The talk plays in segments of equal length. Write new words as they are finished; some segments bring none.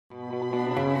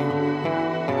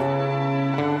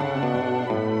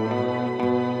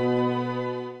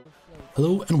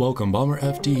Hello and welcome,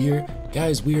 BomberFD here.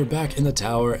 Guys, we are back in the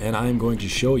tower and I'm going to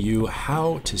show you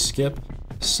how to skip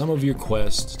some of your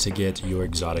quests to get your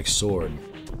exotic sword.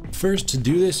 First, to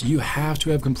do this, you have to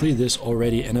have completed this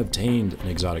already and obtained an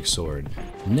exotic sword.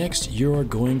 Next, you're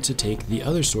going to take the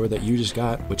other sword that you just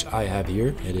got, which I have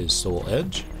here. It is Soul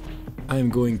Edge. I'm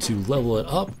going to level it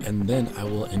up and then I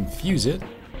will infuse it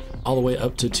all the way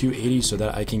up to 280 so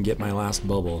that I can get my last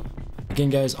bubble. Again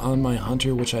guys, on my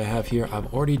hunter, which I have here,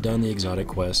 I've already done the exotic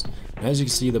quest. And as you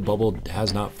can see, the bubble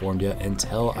has not formed yet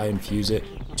until I infuse it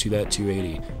to that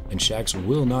 280. And Shax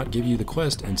will not give you the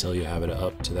quest until you have it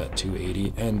up to that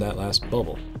 280 and that last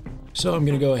bubble. So I'm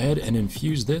going to go ahead and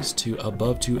infuse this to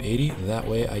above 280. That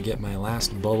way I get my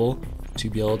last bubble to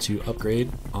be able to upgrade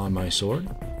on my sword.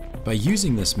 By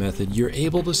using this method, you're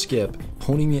able to skip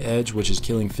Honing the Edge, which is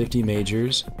killing 50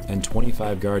 Majors and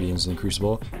 25 Guardians in the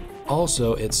Crucible.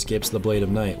 Also, it skips the Blade of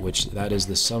Night, which that is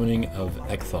the summoning of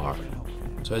Ecthar.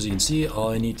 So as you can see, all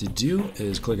I need to do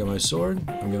is click on my sword.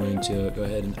 I'm going to go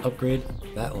ahead and upgrade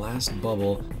that last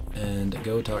bubble and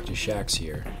go talk to Shax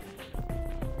here.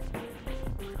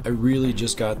 I really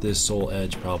just got this Soul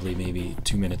Edge probably maybe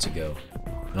 2 minutes ago.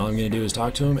 And all I'm going to do is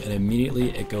talk to him, and immediately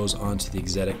it goes on to the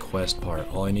exotic quest part.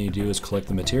 All I need to do is collect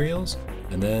the materials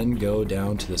and then go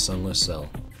down to the Sunless Cell.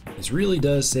 This really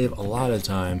does save a lot of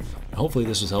time. Hopefully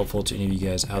this was helpful to any of you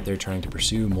guys out there trying to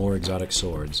pursue more exotic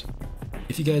swords.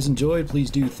 If you guys enjoyed,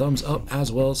 please do thumbs up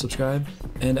as well as subscribe.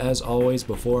 And as always,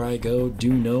 before I go,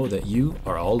 do know that you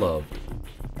are all loved.